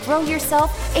grow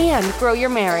yourself, and grow your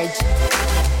marriage.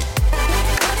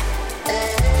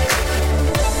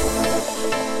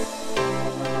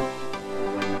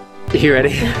 You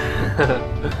ready?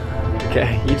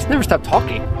 Okay, you just never stop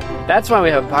talking. That's why we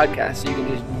have a podcast, so you can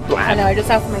just blab. I know, I just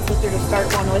asked my sister to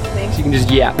start one with me. So you can just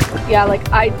yap. Yeah, like,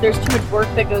 there's too much work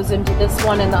that goes into this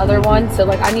one and the other one, so,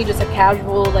 like, I need just a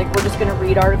casual, like, we're just gonna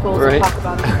read articles and talk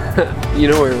about them. You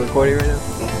know we're recording right now?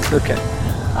 Yeah. Okay.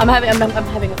 I'm having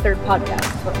a third podcast,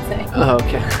 is what I'm saying. Oh,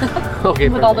 okay. Okay,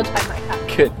 with all the time I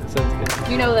have. Good, that sounds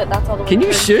good. You know that's all the way. Can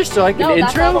you shush so I can intro?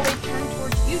 That's all the way turned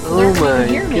towards you, so oh they're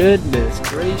hear my me. goodness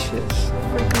gracious.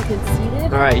 Freaking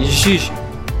conceited. Alright, you shush.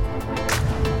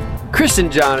 Chris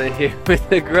and John are here with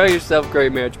the Grow Yourself, Grow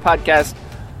Your Marriage podcast.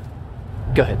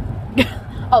 Go ahead.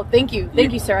 Oh, thank you.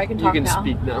 Thank you, sir. I can talk now. You can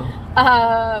speak now.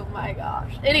 Oh my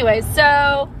gosh. Anyways,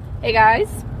 so, hey guys.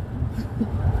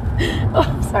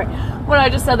 Oh, sorry. When I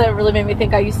just said that, it really made me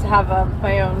think I used to have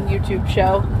my own YouTube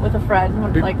show with a friend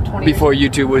when, like 20 Before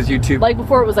years YouTube was YouTube? Like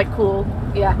before it was like cool.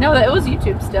 Yeah. No, it was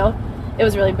YouTube still. It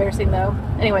was really embarrassing though.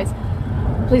 Anyways,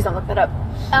 please don't look that up.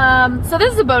 So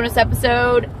this is a bonus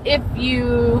episode. If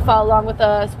you follow along with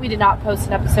us, we did not post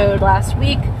an episode last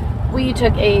week. We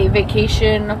took a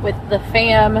vacation with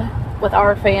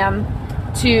our fam,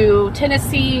 to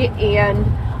Tennessee, and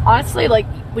honestly, like,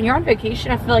 when you're on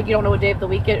vacation, I feel like you don't know what day of the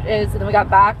week it is, and then we got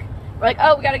back, we're like,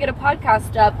 oh, we gotta get a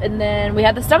podcast up, and then we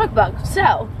had the stomach bug,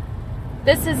 so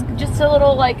this is just a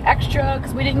little, like, extra,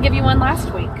 because we didn't give you one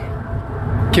last week.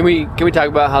 Can we talk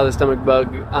about how the stomach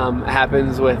bug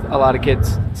happens with a lot of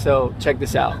kids? So check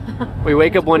this out. We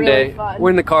wake up one really day. Fun. We're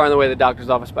in the car on the way to the doctor's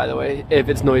office, by the way, if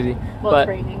it's noisy. Well, but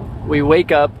training. we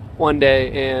wake up one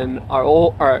day and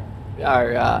our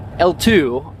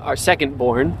L2, our second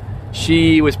born,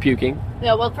 she was puking.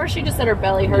 Yeah, well, first she just said her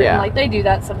belly hurt, Yeah. and, like, they do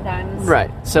that sometimes.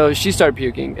 Right. So she started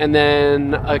puking, and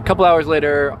then a couple hours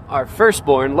later, our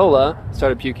firstborn, Lola,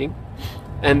 started puking.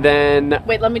 And then...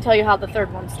 Wait, let me tell you how the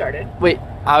third one started. Wait,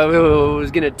 I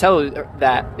was going to tell you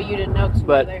that. But you didn't know because you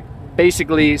But were there.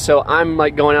 basically, so I'm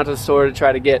like going out to the store to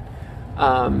try to get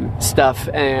stuff,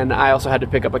 and I also had to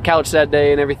pick up a couch that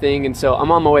day and everything, and so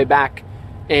I'm on my way back,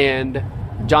 and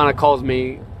Jonna calls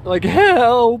me, like,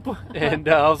 help! And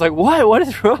I was like, what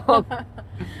is wrong?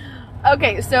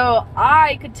 Okay, so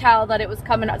I could tell that it was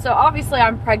coming up. So obviously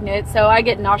I'm pregnant, so I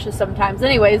get nauseous sometimes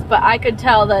anyways, but I could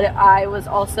tell that I was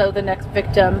also the next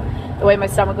victim, the way my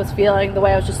stomach was feeling, the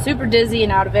way I was just super dizzy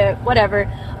and out of it, whatever.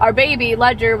 Our baby,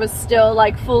 Ledger, was still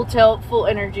like full tilt, full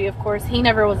energy, of course. He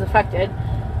never was affected.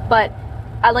 But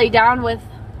I lay down with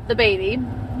the baby.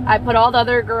 I put all the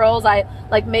other girls, I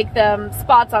like make them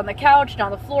spots on the couch and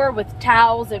on the floor with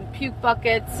towels and puke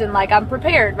buckets, and like I'm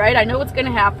prepared, right? I know what's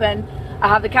gonna happen. I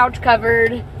have the couch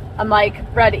covered. I'm like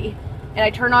ready. And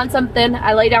I turn on something.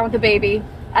 I lay down with the baby.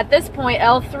 At this point,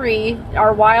 L3,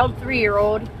 our wild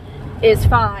 3-year-old, is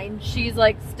fine. She's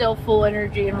like still full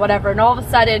energy and whatever. And all of a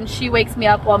sudden, she wakes me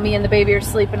up while me and the baby are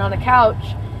sleeping on the couch.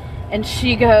 And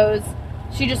she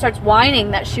just starts whining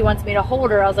that she wants me to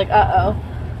hold her. I was like, uh-oh.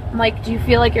 I'm like, do you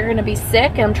feel like you're going to be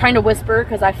sick? And I'm trying to whisper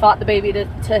because I fought the baby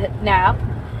to nap.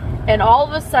 And all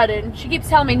of a sudden, she keeps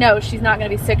telling me no, she's not going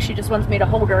to be sick. She just wants me to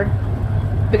hold her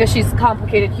because she's a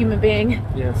complicated human being.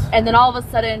 Yes. And then all of a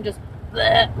sudden, just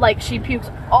bleh, like she pukes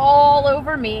all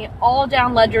over me, all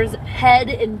down Ledger's head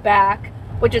and back,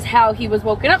 which is how he was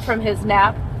woken up from his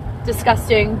nap.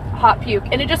 Disgusting hot puke.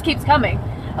 And it just keeps coming.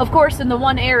 Of course, in the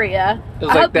one area. It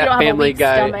was like that Family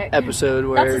Guy episode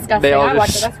where they all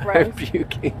just started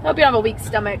puking. I hope you don't have a weak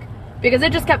stomach. Because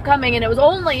it just kept coming, and it was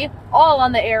only all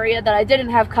on the area that I didn't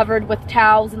have covered with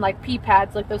towels and like pee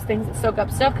pads, like those things that soak up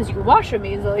stuff because you can wash them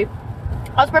easily.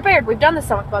 I was prepared. We've done the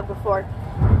stomach bug before.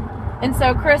 And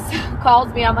so Chris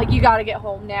calls me. I'm like, you got to get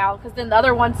home now. Because then the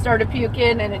other one started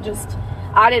puking, and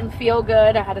I didn't feel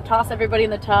good. I had to toss everybody in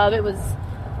the tub.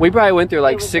 We probably went through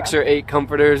like 6 or 8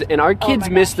 comforters, and our kids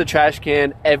miss the trash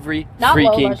can every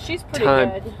freaking Lola. She's pretty time.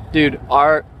 good. Dude,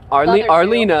 our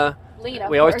Lena,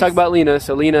 we always talk about Lena,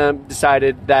 so Lena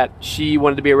decided that she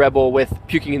wanted to be a rebel with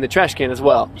puking in the trash can as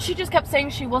well. She just kept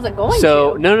saying she wasn't going to.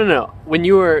 So, no. When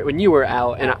you were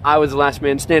out and I was the last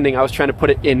man standing, I was trying to put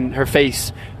it in her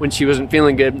face when she wasn't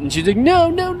feeling good, and she's like, no,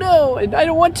 and I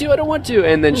don't want to,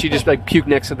 and then she just like puked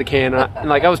next to the can, and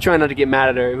like I was trying not to get mad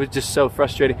at her. It was just so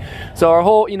frustrating. So our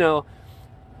whole,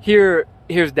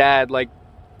 here's Dad, like,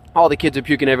 all the kids are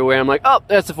puking everywhere. I'm like, oh,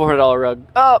 that's a $400 rug.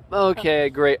 Oh, okay,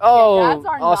 great. Oh,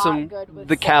 awesome.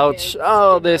 The couch.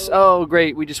 Oh, this. Oh,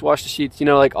 great. We just washed the sheets.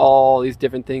 Like all these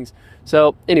different things.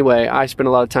 So anyway, I spent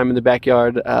a lot of time in the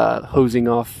backyard hosing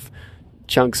off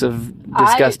chunks of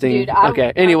disgusting.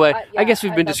 Okay. Anyway, I guess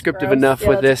we've been descriptive gross. enough Yeah,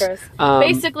 with that's this. gross.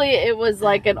 Basically, it was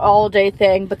like an all-day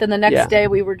thing, but then the next day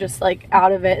we were just like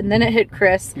out of it, and then it hit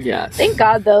Chris. Yes. Thank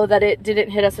God though that it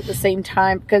didn't hit us at the same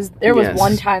time, because there was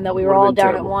one time that we were all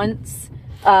down at once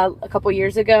a couple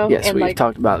years ago. Yes, and we've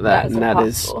talked about that, and that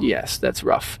is that's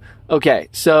rough. Okay,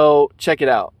 so check it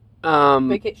out.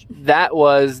 Vacation. That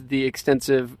was the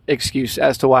extensive excuse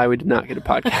as to why we did not get a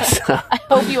podcast. I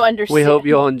hope you understand. We hope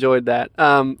you all enjoyed that.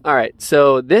 All right,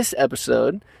 so this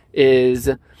episode is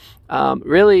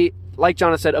really, like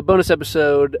Jonna said, a bonus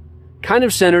episode kind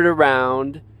of centered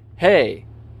around, hey,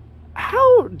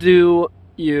 how do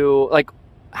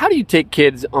you take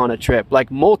kids on a trip,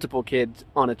 like multiple kids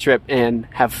on a trip, and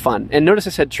have fun? And notice I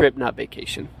said trip, not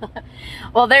vacation.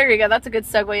 Well, there you go. That's a good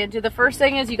segue into the first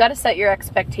thing is you got to set your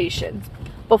expectations.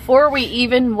 Before we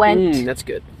even went, that's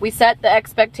good. We set the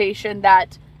expectation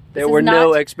that there were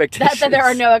no expectations. That there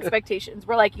are no expectations.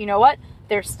 We're like, you know what?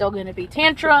 There's still going to be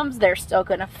tantrums. They're still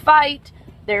going to fight.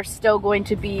 There's still going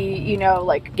to be, you know,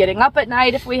 like getting up at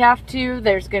night if we have to.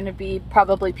 There's going to be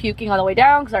probably puking on the way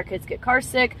down because our kids get car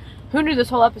sick. Who knew this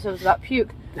whole episode was about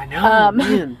puke? I know,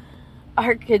 man.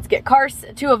 Our kids get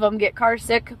two of them get car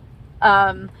sick.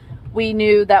 We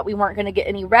knew that we weren't going to get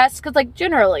any rest because, like,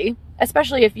 generally,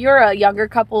 especially if you're a younger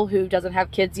couple who doesn't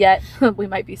have kids yet, we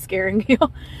might be scaring you.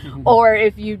 Or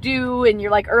if you do and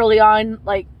you're like early on,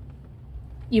 like,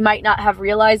 you might not have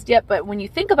realized yet, but when you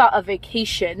think about a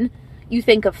vacation, you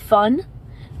think of fun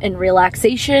and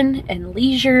relaxation and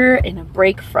leisure and a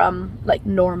break from like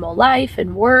normal life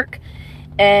and work.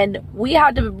 And we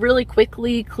had to really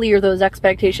quickly clear those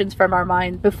expectations from our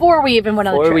mind before we even went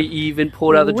on the trip. Before we even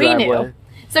pulled out of the driveway. Knew.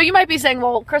 So you might be saying,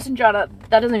 well, Chris and Jonna,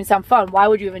 that doesn't even sound fun. Why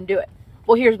would you even do it?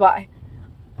 Well, here's why.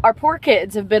 Our poor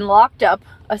kids have been locked up,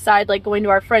 aside like going to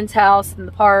our friend's house and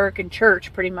the park and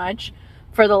church pretty much,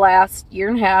 for the last year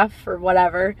and a half or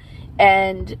whatever.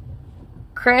 And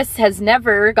Chris has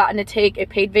never gotten to take a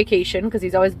paid vacation because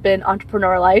he's always been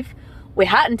entrepreneur life. We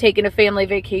hadn't taken a family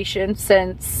vacation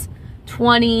since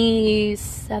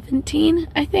 2017,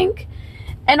 I think.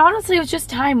 And honestly, it was just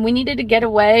time. We needed to get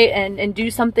away and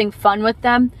do something fun with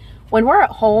them. When we're at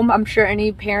home, I'm sure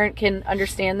any parent can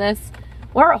understand this.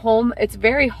 When we're at home, it's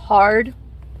very hard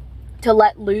to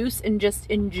let loose and just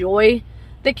enjoy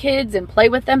the kids and play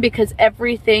with them because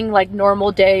everything like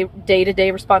normal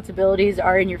day-to-day responsibilities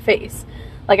are in your face.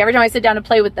 Like every time I sit down to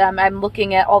play with them, I'm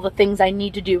looking at all the things I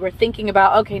need to do. We're thinking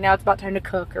about, okay, now it's about time to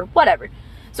cook or whatever.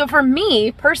 So for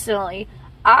me personally,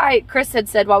 Chris had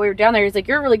said while we were down there, he's like,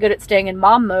 you're really good at staying in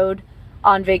mom mode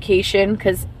on vacation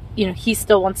because, you know, he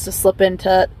still wants to slip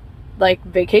into like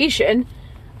vacation.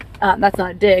 That's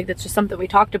not a dig. That's just something we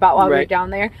talked about while we were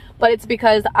down there. But it's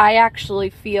because I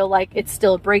actually feel like it's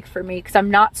still a break for me because I'm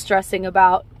not stressing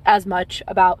as much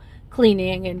about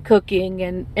cleaning and cooking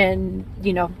and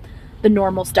you know, the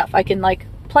normal stuff. I can like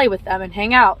play with them and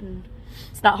hang out, and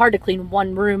it's not hard to clean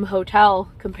one room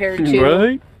hotel compared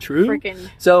to freaking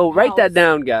so write house. that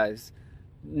down, guys.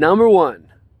 Number one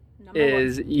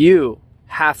is you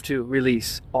have to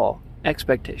release all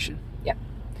expectation. Yep.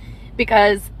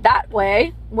 Because that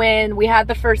way, when we had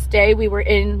the first day, we were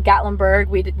in Gatlinburg.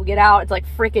 We get out. It's like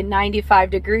freaking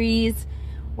 95 degrees.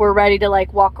 We're ready to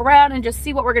like walk around and just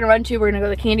see what we're going to run to. We're going to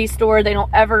go to the candy store. They don't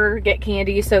ever get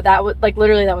candy. So that was like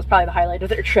literally that was probably the highlight of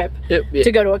their trip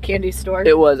to go to a candy store.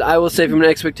 It was. I will say from an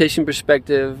expectation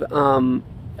perspective,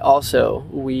 also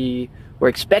we were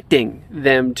expecting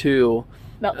them to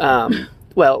melt down.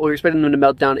 Well, we were expecting them to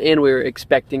melt down, and we were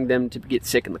expecting them to get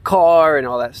sick in the car and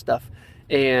all that stuff.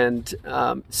 And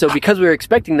so because we were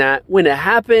expecting that, when it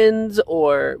happens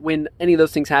or when any of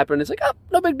those things happen, it's like, oh,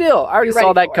 no big deal. I already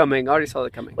saw that coming.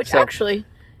 Which actually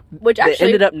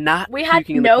ended up not we had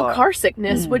no car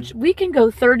sickness, which we can go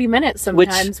 30 minutes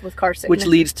sometimes with car sickness. Which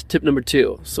leads to tip number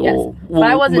 2. So yes. we'll but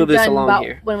I wasn't move this done along about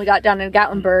here. When we got down in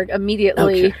Gatlinburg,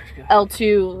 immediately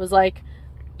L2 was like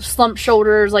slumped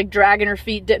shoulders, like dragging her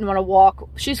feet, didn't want to walk.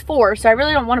 She's 4, so I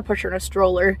really don't want to push her in a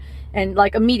stroller. And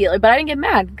like immediately, but I didn't get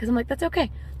mad because I'm like, that's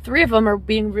okay. 3 of them are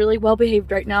being really well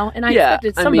behaved right now, and I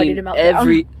expected somebody to melt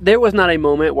down. There was not a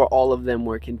moment where all of them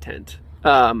were content,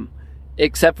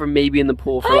 except for maybe in the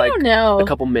pool for like a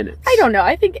couple minutes. I don't know.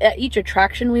 I think at each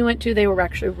attraction we went to, they were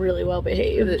actually really well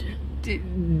behaved.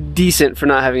 Decent for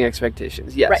not having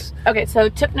expectations. Yes. Right. Okay. So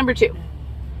tip number 2.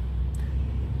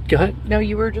 Go ahead. No,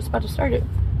 you were just about to start it.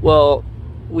 Well,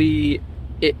 it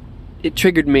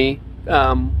triggered me.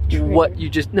 What you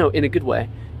just in a good way.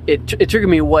 It triggered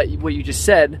me what you just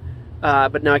said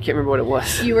but now I can't remember what it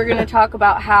was. You were going to talk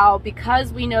about how,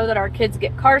 because we know that our kids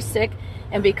get car sick,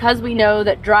 and because we know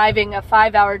that driving a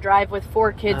 5-hour drive with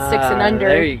 4 kids, 6 and under,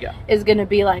 there you go, is going to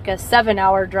be like a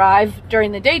 7-hour drive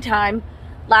during the daytime,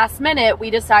 last minute we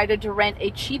decided to rent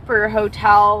a cheaper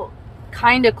hotel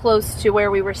kind of close to where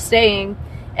we were staying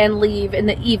and leave in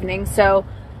the evening. So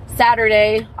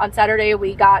on Saturday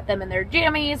we got them in their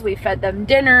jammies, we fed them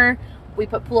dinner, we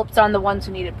put pull-ups on the ones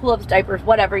who needed pull-ups, diapers,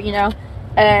 whatever, you know,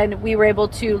 and we were able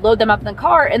to load them up in the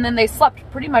car, and then they slept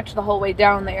pretty much the whole way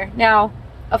down there. Now,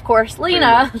 of course,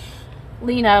 Lena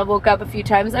woke up a few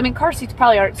times. I mean, car seats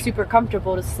probably aren't super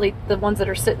comfortable to sleep, the ones that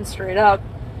are sitting straight up,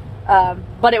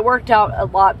 but it worked out a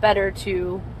lot better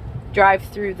to drive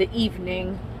through the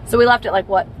evening. So we left at like,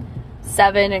 what,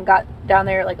 7 and got down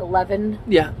there at like 11,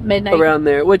 midnight, around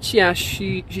there, which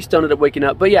she still ended up waking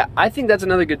up. But yeah, I think that's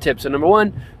another good tip. So number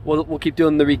one, we'll keep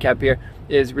doing the recap here,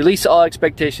 is release all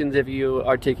expectations if you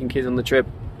are taking kids on the trip,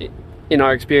 in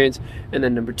our experience. And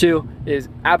then number two is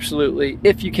absolutely,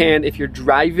 if you can, if you're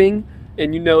driving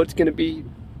and you know it's going to be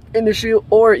an issue,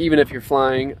 or even if you're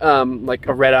flying, like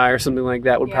a red eye or something like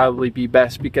that would probably be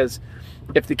best, because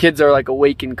if the kids are like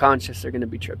awake and conscious, they're going to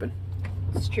be tripping.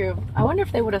 It's true. I wonder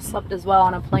if they would have slept as well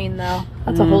on a plane, though.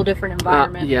 That's a whole different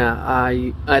environment.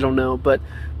 I don't know, but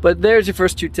there's your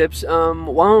first 2 tips.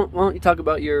 Why don't you talk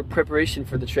about your preparation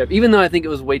for the trip? Even though I think it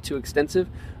was way too extensive,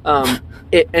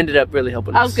 it ended up really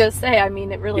helping us. I was gonna say, I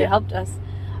mean, it really helped us.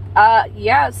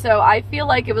 So I feel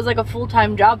like it was like a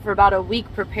full-time job for about a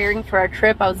week preparing for our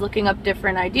trip. I was looking up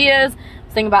different ideas,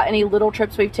 thinking about any little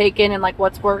trips we've taken and like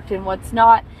what's worked and what's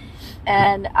not.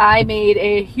 And I made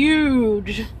a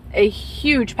huge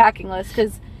packing list,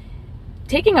 because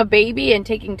taking a baby and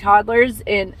taking toddlers,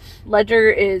 and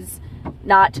Ledger is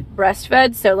not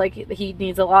breastfed, so like he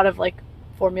needs a lot of like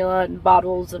formula and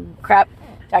bottles and crap,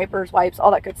 diapers, wipes,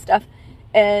 all that good stuff.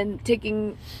 And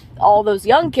taking all those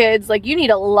young kids, like, you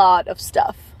need a lot of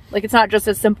stuff. Like, it's not just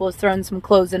as simple as throwing some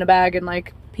clothes in a bag and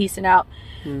like piecing out.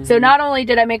 So not only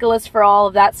did I make a list for all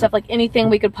of that stuff, like anything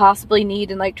we could possibly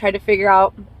need, and like try to figure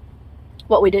out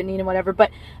what we didn't need and whatever, but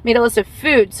made a list of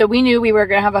food. So we knew we were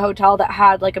going to have a hotel that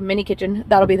had like a mini kitchen.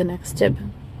 That'll be the next tip,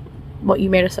 what you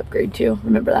made us upgrade to.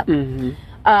 Remember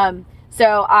that?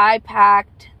 So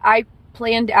I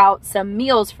planned out some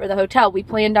meals for the hotel. We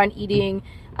planned on eating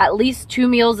at least 2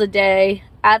 meals a day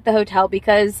at the hotel,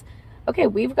 because okay,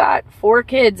 we've got 4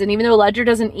 kids, and even though Ledger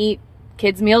doesn't eat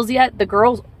kids meals yet, the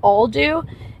girls all do.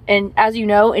 And as you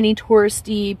know, any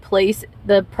touristy place,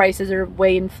 the prices are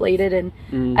way inflated. And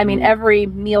I mean, every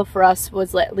meal for us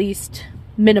was at least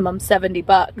minimum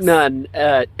 $70. None.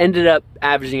 Ended up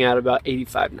averaging out about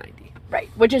 $85-$90. Right,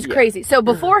 which is crazy. So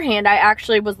beforehand, I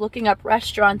actually was looking up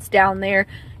restaurants down there,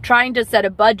 trying to set a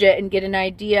budget and get an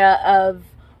idea of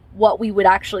what we would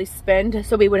actually spend,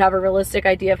 so we would have a realistic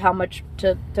idea of how much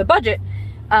to budget.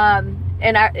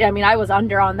 And I mean, I was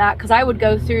under on that, because I would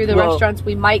go through the restaurants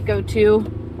we might go to.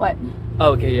 What?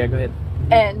 Oh, okay, yeah, go ahead.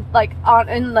 And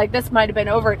like this might have been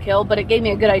overkill, but it gave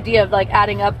me a good idea of like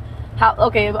adding up how,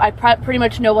 okay, I pretty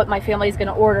much know what my family's going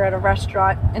to order at a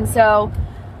restaurant. And so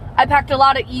I packed a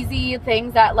lot of easy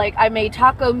things, that like I made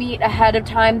taco meat ahead of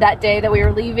time that day that we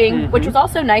were leaving, which was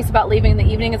also nice about leaving in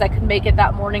the evening, is I could make it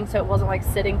that morning, so it wasn't like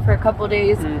sitting for a couple of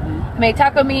days. I made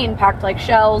taco meat and packed like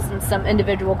shells and some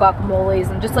individual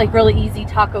guacamoles and just like really easy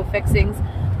taco fixings.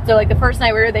 So like the first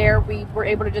night we were there, we were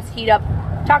able to just heat up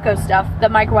taco stuff, the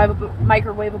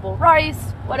microwavable rice,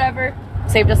 whatever.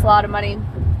 Saved us a lot of money.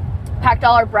 Packed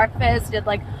all our breakfast, did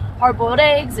like hard-boiled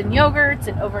eggs and yogurts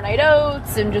and overnight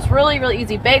oats and just really, really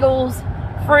easy bagels,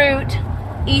 fruit,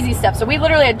 easy stuff. So we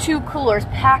literally had 2 coolers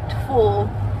packed full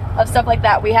of stuff like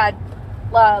that. We had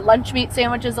lunch meat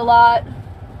sandwiches a lot,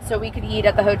 so we could eat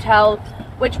at the hotel,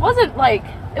 which wasn't like,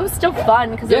 it was still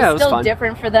fun, because it was still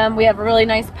different for them. We have a really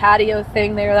nice patio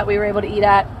thing there that we were able to eat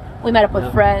at. We met up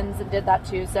with friends and did that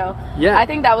too. So I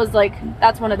think that was like,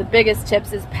 that's one of the biggest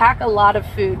tips, is pack a lot of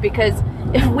food, because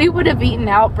if we would have eaten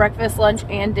out breakfast, lunch,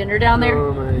 and dinner down there,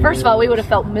 first of all, we would have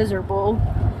felt miserable,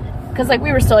 because like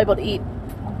we were still able to eat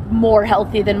more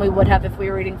healthy than we would have if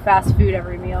we were eating fast food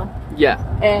every meal. Yeah.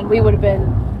 And we would have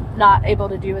been not able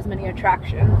to do as many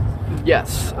attractions.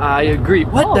 Yes, I agree.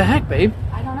 What the heck, babe?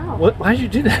 I don't know. Why did you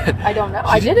do that? I don't know.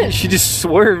 I didn't. She just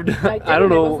swerved. I don't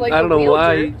know. Like I don't know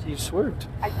why you swerved.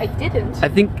 I didn't. I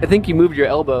think you moved your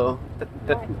elbow.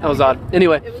 That was odd.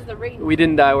 Anyway, it was the rain. We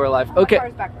didn't die. We're alive. Okay. My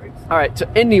car's backwards. All right. So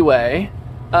anyway,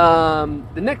 the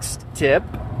next tip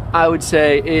I would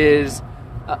say is,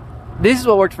 this is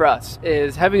what worked for us,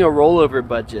 is having a rollover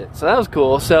budget. So that was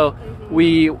cool. So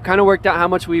we kind of worked out how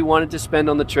much we wanted to spend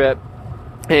on the trip,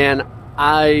 and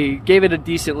I gave it a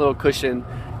decent little cushion.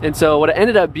 And so what it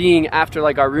ended up being after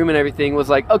like our room and everything was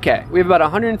like, okay, we have about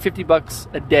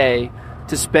 $150 a day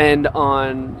to spend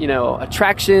on, you know,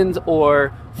 attractions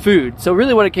or food. So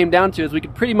really what it came down to is we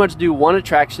could pretty much do one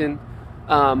attraction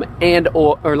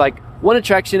or like one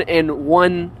attraction and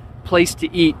one place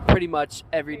to eat pretty much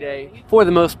every day for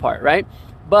the most part, right?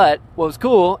 But what was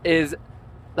cool is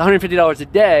the $150 a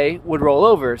day would roll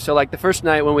over. So like the first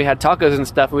night when we had tacos and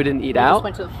stuff, we didn't eat out. Just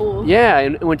went to the pool. Yeah,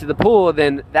 and went to the pool.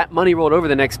 Then that money rolled over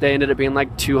the next day, ended up being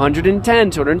like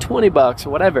 $220 or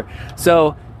whatever.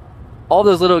 So all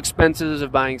those little expenses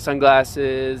of buying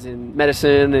sunglasses and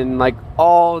medicine and like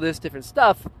all this different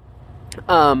stuff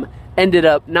ended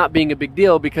up not being a big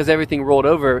deal because everything rolled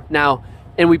over. Now,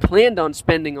 and we planned on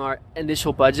spending our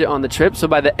initial budget on the trip. So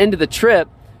by the end of the trip,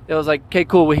 it was like, okay,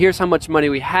 cool. Well, here's how much money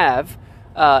we have.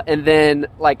 And then,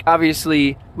 like,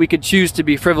 obviously, we could choose to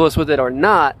be frivolous with it or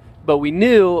not, but we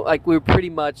knew, like, we were pretty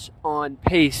much on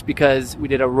pace because we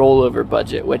did a rollover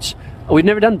budget, which we've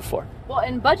never done before. Well,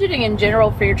 and budgeting in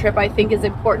general for your trip, I think, is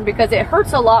important because it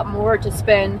hurts a lot more to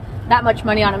spend that much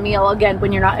money on a meal, again,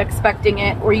 when you're not expecting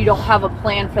it or you don't have a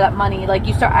plan for that money. Like,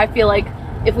 I feel like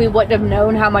if we wouldn't have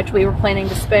known how much we were planning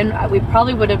to spend, we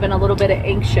probably would have been a little bit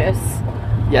anxious.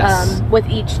 Yes. With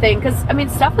each thing, because I mean,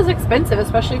 stuff is expensive,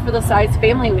 especially for the size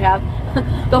family we have.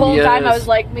 The whole time I was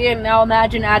like, man, now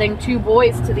imagine adding 2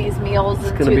 boys to these meals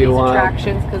and to these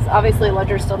attractions, because obviously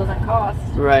Ledger still doesn't cost.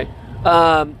 Right.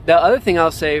 The other thing I'll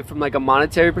say from like a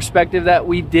monetary perspective that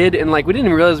we did, and like we didn't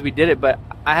even realize we did it, but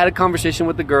I had a conversation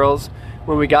with the girls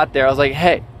when we got there. I was like,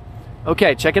 hey,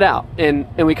 okay, check it out. And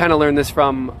we kind of learned this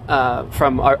from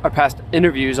our past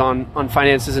interviews on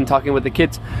finances and talking with the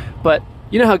kids. But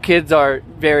you know how kids are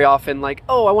very often like,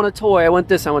 oh, I want a toy, I want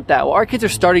this, I want that. Well, our kids are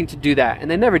starting to do that, and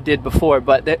they never did before,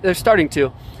 but they're starting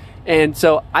to. And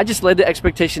so I just laid the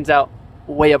expectations out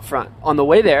way up front. On the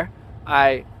way there,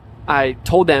 I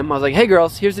told them, I was like, hey,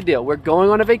 girls, here's the deal. We're going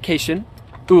on a vacation.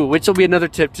 Ooh, which will be another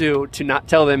tip, too, to not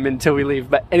tell them until we leave.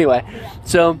 But anyway,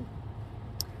 so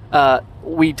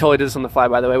we totally did this on the fly,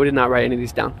 by the way. We did not write any of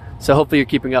these down. So hopefully you're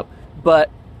keeping up.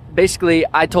 But basically,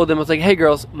 I told them, I was like, hey,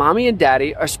 girls, mommy and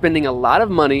daddy are spending a lot of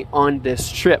money on this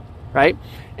trip, right?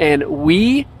 And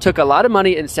we took a lot of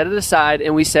money and set it aside,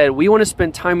 and we said, we want to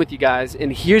spend time with you guys,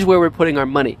 and here's where we're putting our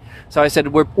money. So I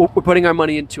said, we're putting our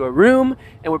money into a room,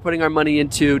 and we're putting our money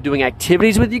into doing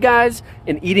activities with you guys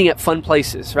and eating at fun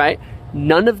places, right?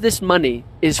 None of this money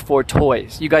is for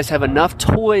toys. You guys have enough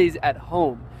toys at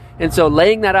home. And so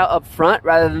laying that out up front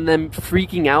rather than them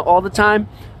freaking out all the time,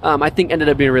 I think ended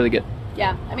up being really good.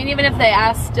 Yeah, I mean, even if they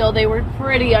asked still, they were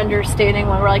pretty understanding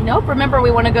when we're like, nope, remember, we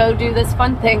want to go do this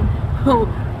fun thing.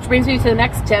 Which brings me to the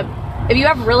next tip. If you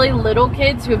have really little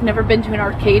kids who have never been to an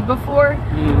arcade before,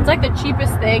 it's like the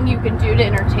cheapest thing you can do to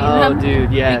entertain them. Oh,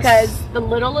 dude, yes. Because the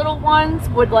little ones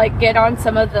would, like, get on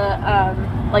some of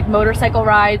the, like, motorcycle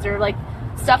rides or, like,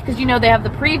 stuff, because, you know, they have the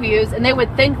previews, and they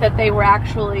would think that they were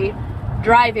actually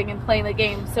driving and playing the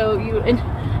game. So,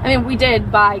 we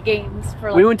did buy games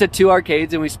for, like... We went to 2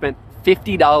 arcades, and we spent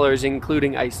 $50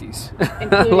 including ices.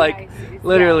 Including like ices,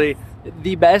 literally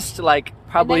the best, like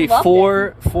probably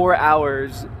 4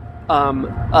 hours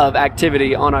of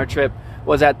activity on our trip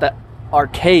was at the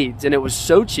arcades, and it was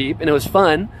so cheap and it was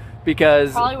fun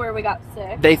because probably where we got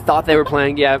sick. They thought they were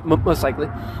playing, most likely,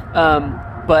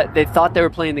 but they thought they were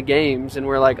playing the games, and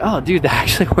we're like, oh dude, that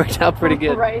actually worked out pretty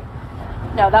good. Right.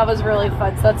 No, that was really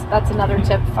fun. So that's another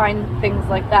tip. Find things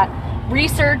like that.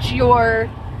 Research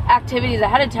your activities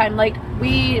ahead of time. Like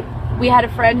we had a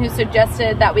friend who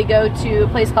suggested that we go to a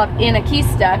place called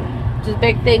Anaquista, which is a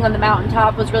big thing on the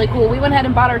mountaintop. It was really cool. We went ahead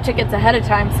and bought our tickets ahead of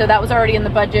time, so that was already in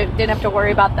the budget. Didn't have to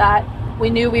worry about that.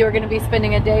 We knew we were going to be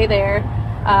spending a day there,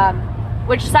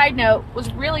 which, side note,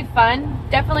 was really fun.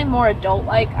 Definitely more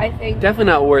adult-like, I think.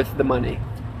 Definitely not worth the money.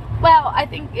 Well, I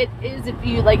think it is if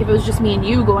it was just me and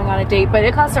you going on a date, but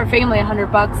it cost our family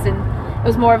 $100, and it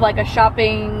was more of like a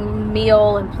shopping,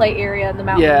 meal, and play area in the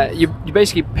mountains. Yeah, you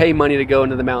basically pay money to go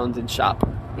into the mountains and shop.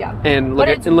 Yeah, and look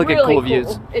at cool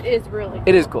views. It is really cool.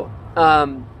 It is cool.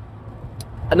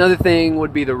 Another thing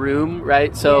would be the room,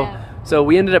 right? So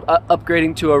we ended up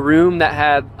upgrading to a room that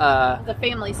had the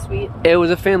family suite. It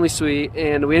was a family suite,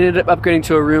 and we ended up upgrading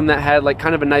to a room that had like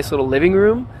kind of a nice little living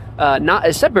room, not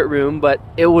a separate room, but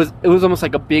it was almost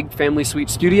like a big family suite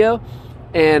studio.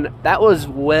 And that was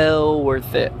well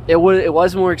worth it. It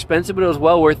was more expensive, but it was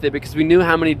well worth it because we knew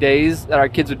how many days that our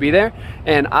kids would be there.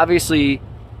 And obviously,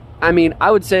 I mean, I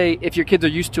would say if your kids are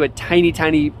used to a tiny,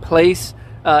 tiny place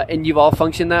and you've all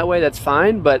functioned that way, that's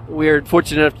fine. But we're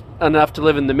fortunate enough to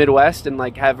live in the Midwest and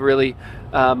like have a really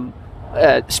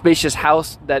spacious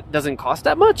house that doesn't cost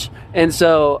that much. And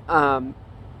so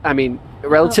I mean,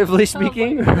 relatively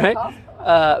speaking, right?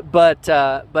 But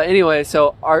anyway,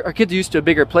 so our kids are used to a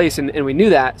bigger place, and we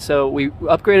knew that. So we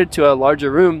upgraded to a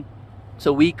larger room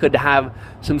so we could have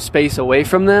some space away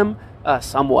from them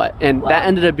somewhat. And that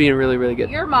ended up being really, really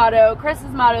good. Your motto, Chris's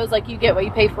motto is like, you get what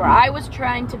you pay for. I was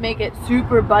trying to make it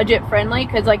super budget friendly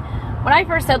because like when I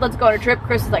first said let's go on a trip,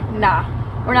 Chris was like, nah,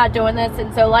 we're not doing this.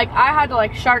 And so like I had to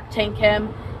like Shark Tank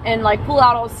him and like pull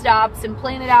out all the stops and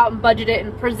plan it out and budget it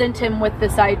and present him with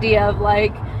this idea of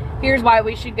like, here's why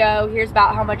we should go, here's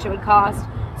about how much it would cost.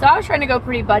 So I was trying to go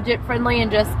pretty budget friendly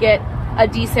and just get a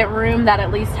decent room that at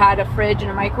least had a fridge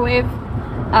and a microwave.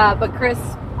 But Chris,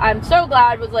 I'm so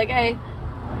glad, was like, hey,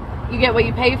 you get what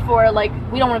you pay for. Like,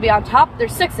 we don't want to be on top.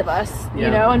 There's 6 of us, you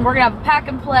know, and we're going to have a pack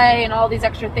and play and all these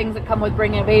extra things that come with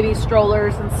bringing a baby,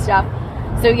 strollers and stuff.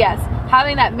 So yes,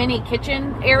 having that mini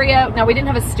kitchen area. Now, we didn't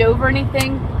have a stove or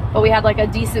anything, but we had like a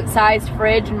decent sized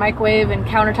fridge and microwave and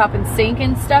countertop and sink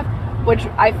and stuff, which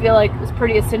I feel like is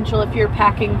pretty essential if you're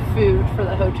packing food for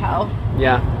the hotel.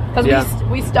 Yeah. Because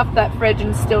we stuffed that fridge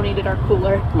and still needed our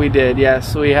cooler. We did,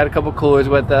 yes. We had a couple coolers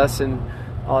with us and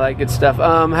all that good stuff.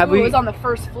 It was on the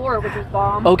first floor, which was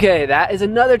bomb. Okay, that is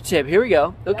another tip. Here we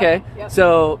go. Okay. Yep.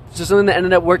 So something that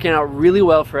ended up working out really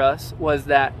well for us was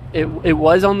that it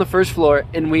was on the first floor,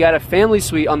 and we got a family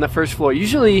suite on the first floor.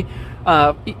 Usually,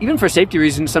 even for safety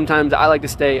reasons, sometimes I like to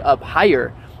stay up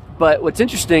higher. But what's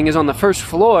interesting is on the first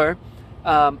floor,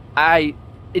 it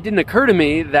didn't occur to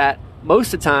me that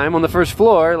most of the time on the first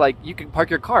floor, like, you could park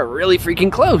your car really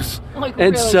freaking close. Like,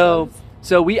 and really so close.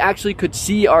 So we actually could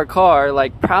see our car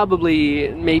like probably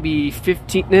maybe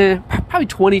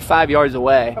 25 yards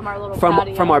away from our little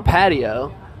patio. From our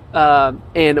patio.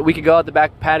 And we could go out the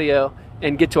back patio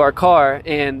and get to our car.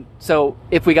 And so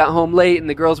if we got home late and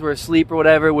the girls were asleep or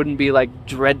whatever, it wouldn't be like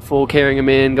dreadful carrying them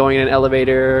in, going in an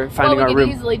elevator, finding our room. We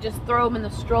could easily just throw them in the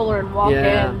stroller and walk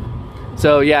in.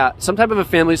 So yeah, some type of a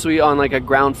family suite on like a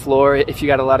ground floor if you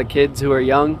got a lot of kids who are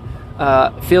young.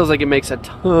 Feels like it makes a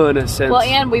ton of sense. Well,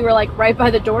 and we were like right by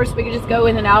the door, so we could just go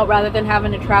in and out rather than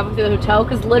having to travel through the hotel.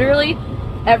 Because literally,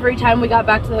 every time we got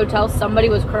back to the hotel, somebody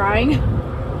was crying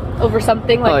over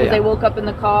something, like they woke up in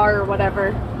the car or whatever.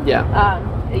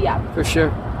 Yeah. For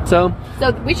sure. So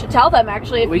we should tell them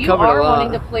actually, if you are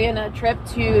wanting to plan a trip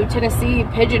to Tennessee,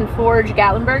 Pigeon Forge,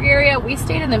 Gatlinburg area, we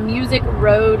stayed in the Music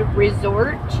Road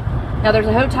Resort. Now there's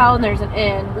a hotel and there's an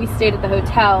inn. We stayed at the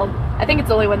hotel. I think it's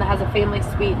the only one that has a family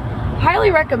suite.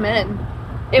 Highly recommend.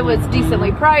 It was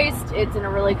decently priced. It's in a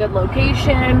really good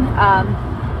location.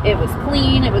 It was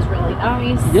clean. It was really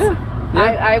nice.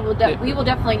 We will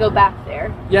definitely go back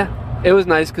there. Yeah, it was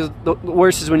nice because the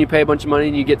worst is when you pay a bunch of money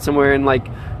and you get somewhere and like,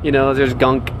 you know, there's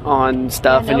gunk on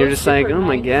stuff and you're just like, oh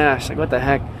my gosh, like what the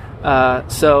heck.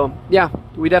 So yeah,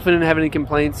 we definitely didn't have any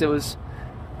complaints. It was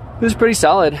pretty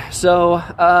solid. So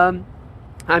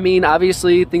I mean,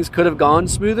 obviously things could have gone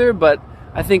smoother, but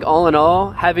I think all in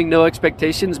all, having no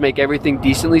expectations make everything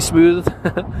decently smooth.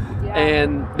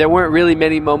 And there weren't really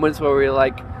many moments where we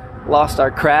like lost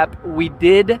our crap. We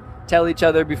did tell each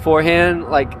other beforehand,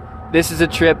 like, this is a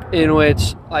trip in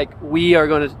which like we are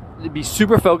going to be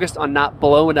super focused on not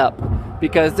blowing up,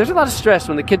 because there's a lot of stress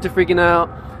when the kids are freaking out,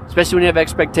 especially when you have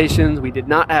expectations. We did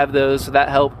not have those, so that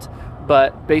helped.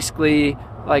 But basically,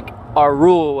 like, our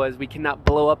rule was we cannot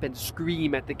blow up and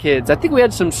scream at the kids. I think we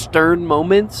had some stern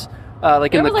moments.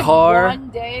 Like in the car. One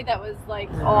day that was like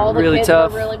all the really kids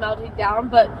tough. were really melting down,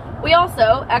 but we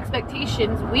also,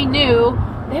 expectations, we knew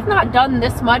they've not done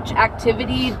this much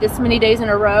activity this many days in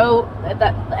a row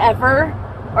that ever,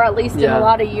 or at least in a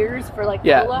lot of years for like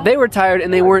Lola. They were tired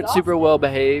and they weren't super well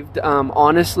behaved,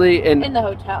 honestly, and in the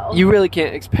hotel you really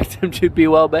can't expect them to be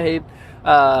well behaved.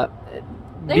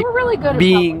 They were really good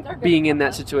at being in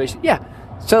that situation. Yeah,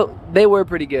 so they were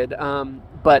pretty good.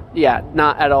 But yeah,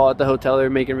 not at all at the hotel. They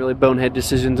were making really bonehead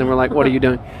decisions, and we're like, "What are you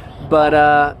doing?" But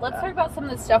let's talk about some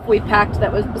of the stuff we packed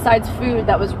that was, besides food,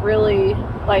 that was really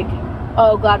like,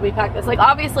 oh, glad we packed this. Like,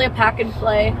 obviously, a pack and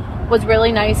play was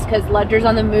really nice because Ledger's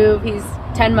on the move. He's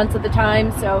 10 months at the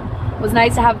time, so it was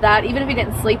nice to have that. Even if he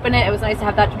didn't sleep in it, it was nice to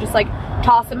have that to just like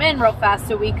toss him in real fast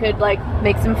so we could like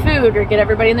make some food or get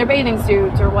everybody in their bathing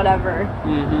suits or whatever.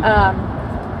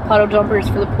 Puddle jumpers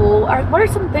for the pool. What are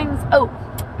some things? Oh,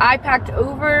 I packed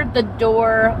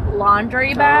over-the-door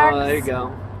laundry bags. Oh, there you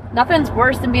go. Nothing's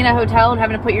worse than being at a hotel and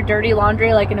having to put your dirty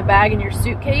laundry like in a bag in your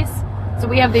suitcase. So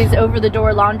we have these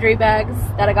over-the-door laundry bags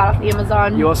that I got off the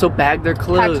Amazon. You also bagged their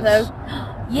clothes. Packed those.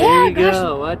 Yeah, there you gosh,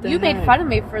 go. What the you heck? made fun of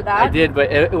me for that. I did,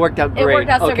 but it worked out great. It worked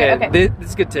out so good. Okay. This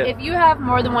is a good tip. If you have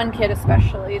more than one kid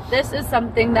especially, this is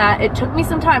something that it took me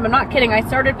some time. I'm not kidding. I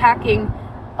started packing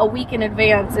a week in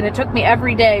advance, and it took me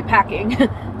every day packing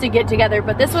to get together.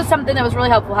 But this was something that was really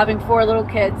helpful, having 4 little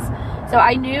kids. So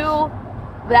I knew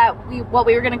that what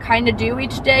we were going to kind of do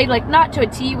each day, like not to a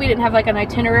T, we didn't have like an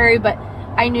itinerary, but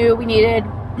I knew we needed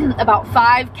about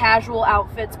 5 casual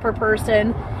outfits per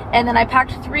person, and then I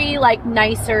packed 3 like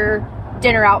nicer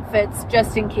dinner outfits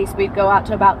just in case we'd go out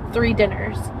to about 3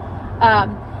 dinners.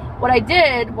 What I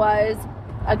did was,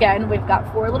 again, we've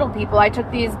got 4 little people. I took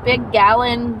these big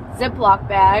gallon Ziploc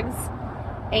bags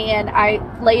and I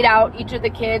laid out each of the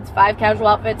kids 5 casual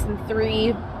outfits and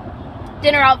 3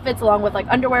 dinner outfits, along with like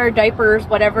underwear, diapers,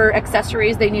 whatever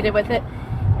accessories they needed with it.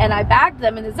 And I bagged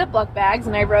them in the Ziploc bags,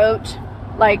 and I wrote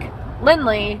like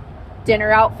Lindley,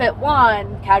 dinner outfit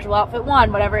 1, casual outfit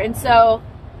 1, whatever. And so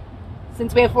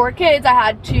since we have 4 kids, I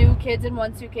had 2 kids in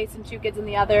one suitcase and 2 kids in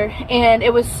the other. And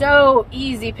it was so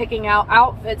easy picking out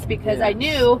outfits because I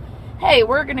knew, hey,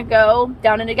 we're going to go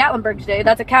down into Gatlinburg today.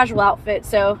 That's a casual outfit.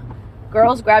 So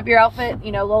girls, grab your outfit.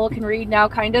 You know, Lola can read now,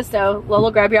 kind of. So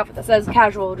Lola, grab your outfit that says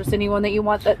casual, just anyone that you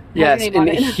want that has your name on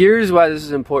it. And here's why this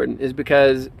is important, is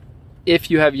because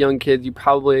if you have young kids, you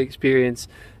probably experience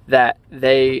that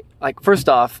they, like, first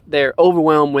off, they're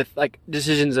overwhelmed with like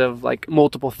decisions of like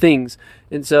multiple things.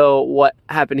 And so what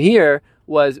happened here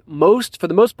was, for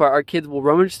the most part, our kids will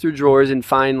rummage through drawers and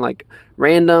find like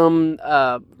random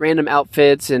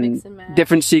outfits and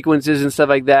different sequences and stuff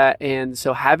like that. And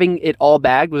so having it all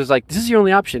bagged was like, this is your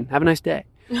only option. Have a nice day.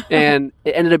 And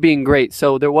it ended up being great.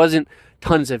 So there wasn't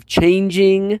tons of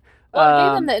changing. Well, it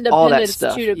gave them the independence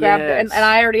too to grab it, and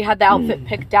I already had the outfit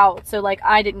picked out, so like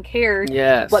I didn't care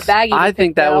what bag you I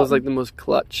think that was like the most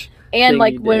clutch. And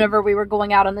like whenever we were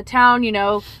going out on the town, you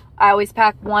know, I always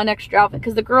pack 1 extra outfit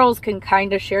because the girls can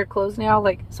kind of share clothes now.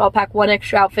 Like, so I'll pack 1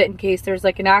 extra outfit in case there's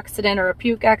like an accident or a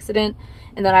puke accident,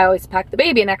 and then I always pack the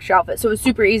baby an extra outfit. So it was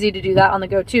super easy to do that on the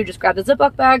go too. Just grab the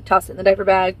Ziploc bag, toss it in the diaper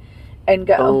bag, and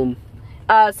go. Boom.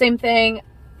 Same thing.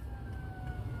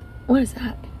 What is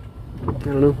that? I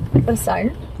don't know. A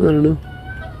siren? I don't know.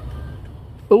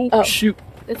 Oh, shoot.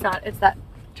 It's not. It's that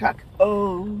truck.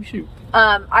 Oh, shoot.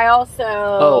 I also...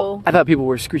 Oh, I thought people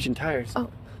were screeching tires.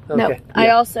 Oh, okay. no. Yeah. I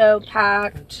also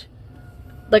packed,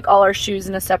 like, all our shoes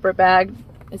in a separate bag.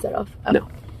 Is that off? Oh. No.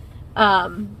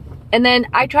 And then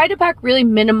I tried to pack really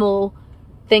minimal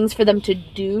things for them to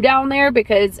do down there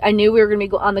because I knew we were going to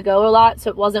be on the go a lot, so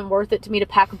it wasn't worth it to me to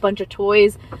pack a bunch of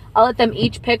toys. I'll let them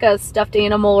each pick a stuffed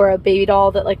animal or a baby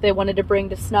doll that like they wanted to bring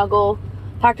to snuggle.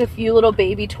 Packed a few little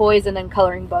baby toys and then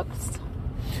coloring books.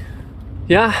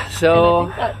 Yeah,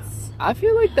 so I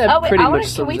feel like that pretty much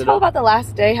sums it up. Can we tell about the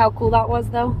last day, how cool that was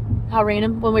though? How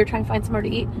random, when we were trying to find somewhere to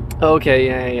eat.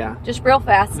 Okay, yeah. Just real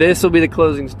fast. This will be the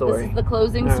closing story. This is the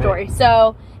closing story. Right.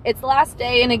 So it's the last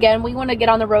day, and again, we want to get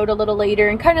on the road a little later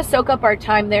and kind of soak up our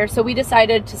time there. So we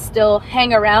decided to still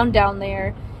hang around down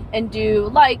there and do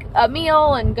like a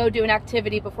meal and go do an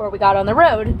activity before we got on the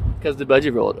road. Because the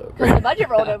budget rolled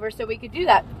over. So we could do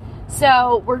that.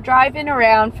 So we're driving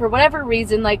around for whatever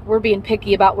reason, like we're being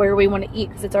picky about where we want to eat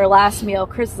because it's our last meal.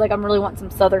 Chris is like, I'm really wanting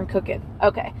some Southern cooking.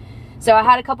 Okay. So I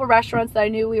had a couple restaurants that I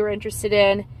knew we were interested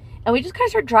in, and we just kind of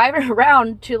started driving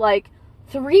around to like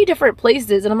 3 different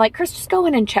places. And I'm like, Chris, just go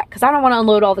in and check because I don't want to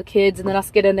unload all the kids and then us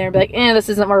get in there and be like, this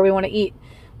isn't where we want to eat.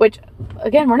 Which,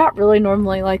 again, we're not really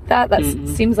normally like that. That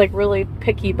seems like really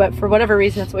picky, but for whatever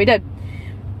reason, that's what we did.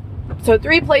 So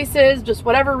 3 places, just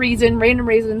whatever reason, random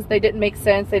reasons, they didn't make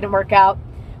sense, they didn't work out.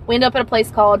 We ended up at a place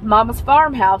called Mama's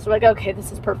Farmhouse. We're like, okay,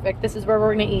 this is perfect. This is where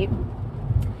we're going to eat.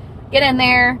 Get in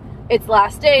there. It's the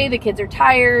last day. The kids are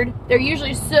tired. They're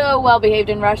usually so well behaved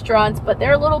in restaurants, but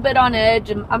they're a little bit on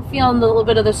edge. And I'm feeling a little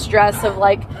bit of the stress of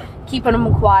like keeping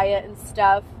them quiet and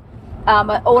stuff.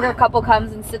 An older couple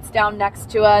comes and sits down next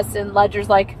to us, and Ledger's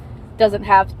like, doesn't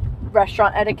have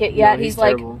restaurant etiquette yet. No, he's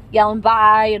like terrible. Yelling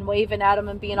bye and waving at him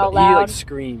and being all loud. He like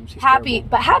screams. He's happy, terrible.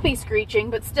 but happy screeching,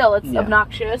 but still it's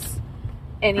obnoxious.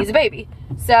 And he's a baby.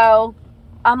 So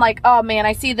I'm like, oh man,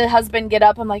 I see the husband get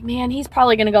up. I'm like, man, he's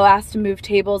probably going to go ask to move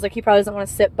tables. Like he probably doesn't want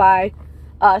to sit by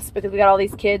us because we got all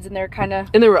these kids and they're kind of...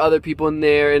 And there were other people in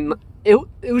there, and it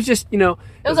was just, you know,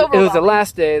 it was the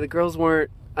last day. The girls weren't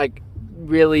like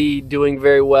really doing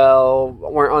very well,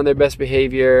 weren't on their best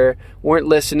behavior, weren't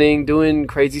listening, doing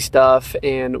crazy stuff,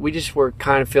 and we just were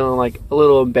kind of feeling like a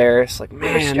little embarrassed, like,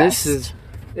 man, this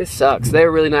sucks.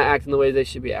 They're really not acting the way they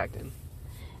should be acting.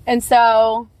 And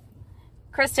so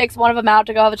Chris takes one of them out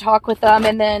to go have a talk with them,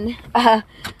 and then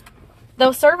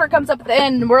the server comes up at the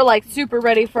end, and we're like super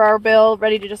ready for our bill,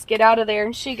 ready to just get out of there,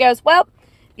 and she goes, well,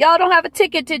 y'all don't have a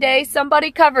ticket today. Somebody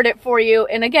covered it for you.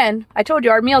 And again, I told you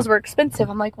our meals were expensive.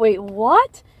 I'm like, wait,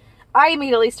 what? I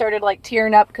immediately started like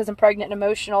tearing up because I'm pregnant and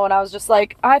emotional, and I was just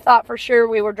like, I thought for sure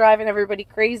we were driving everybody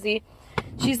crazy.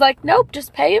 She's like, nope,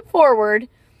 just pay it forward.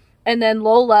 And then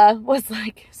Lola was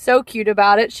like so cute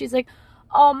about it. She's like,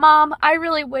 oh, Mom, I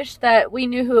really wish that we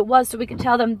knew who it was so we could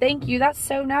tell them thank you. That's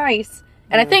so nice.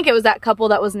 And I think it was that couple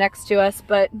that was next to us,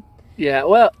 but... Yeah,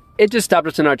 well, it just stopped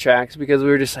us in our tracks because we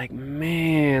were just like,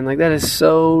 man, like that is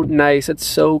so nice. It's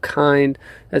so kind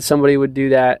that somebody would do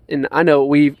that. And I know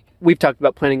we've talked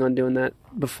about planning on doing that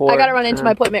before. I got to run into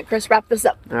my appointment. Chris, wrap this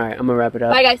up. All right, I'm going to wrap it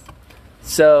up. Bye, guys.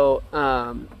 So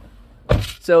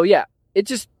yeah, it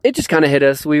just kind of hit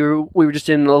us. We were just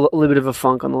in a little bit of a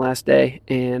funk on the last day,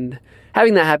 and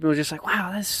having that happen was just like,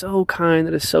 wow, that's so kind.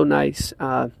 That is so nice.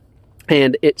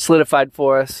 And it solidified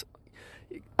for us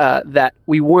that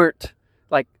we weren't,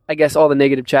 like, I guess all the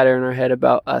negative chatter in our head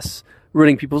about us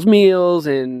ruining people's meals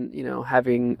and, you know,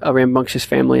 having a rambunctious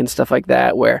family and stuff like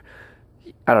that, where,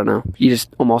 I don't know, you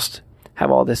just almost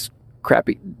have all this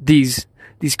these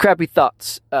crappy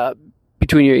thoughts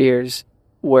between your ears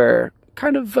were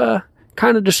kind of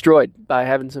destroyed by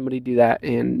having somebody do that,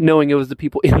 and knowing it was the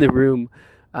people in the room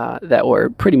that were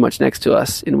pretty much next to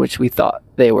us, in which we thought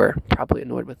they were probably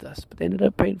annoyed with us, but they ended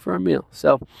up paying for our meal.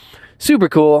 So super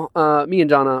cool. Me and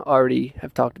Jonna already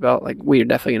have talked about, like, we are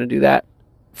definitely going to do that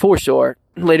for sure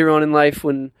later on in life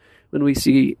when we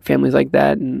see families like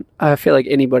that. And I feel like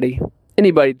anybody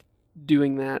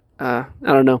doing that, I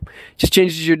don't know, just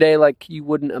changes your day like you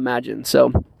wouldn't imagine.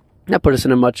 So that put us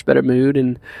in a much better mood,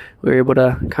 and we were able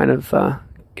to kind of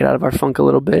get out of our funk a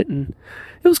little bit, and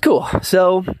it was cool.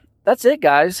 So that's it,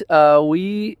 guys.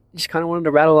 We just kind of wanted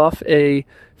to rattle off a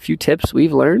few tips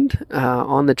we've learned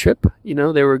on the trip. You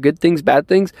know, there were good things, bad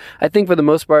things. I think for the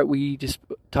most part, we just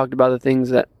talked about the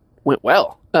things that went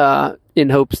well,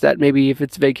 in hopes that maybe if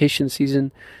it's vacation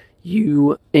season,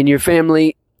 you and your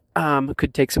family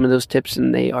could take some of those tips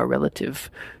and they are relative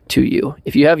to you.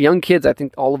 If you have young kids, I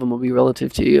think all of them will be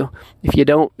relative to you. If you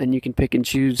don't, then you can pick and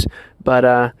choose.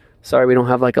 But sorry, we don't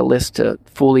have like a list to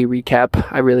fully recap.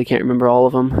 I really can't remember all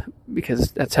of them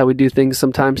because that's how we do things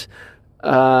sometimes.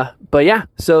 But yeah,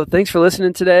 so thanks for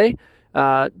listening today.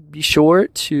 Be sure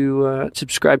to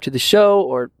subscribe to the show,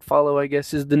 or follow, I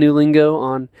guess is the new lingo,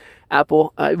 on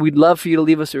Apple. We'd love for you to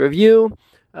leave us a review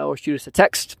or shoot us a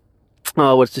text.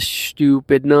 What's the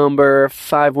stupid number?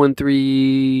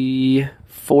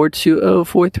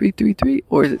 513-420-4333,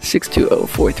 or is it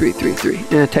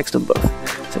 620-4333? Text them both.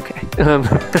 It's okay.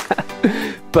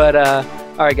 But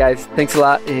all right, guys, thanks a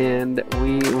lot, and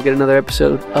we will get another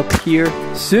episode up here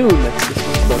soon. That's this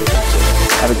week's bonus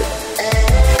episode. Have a good one.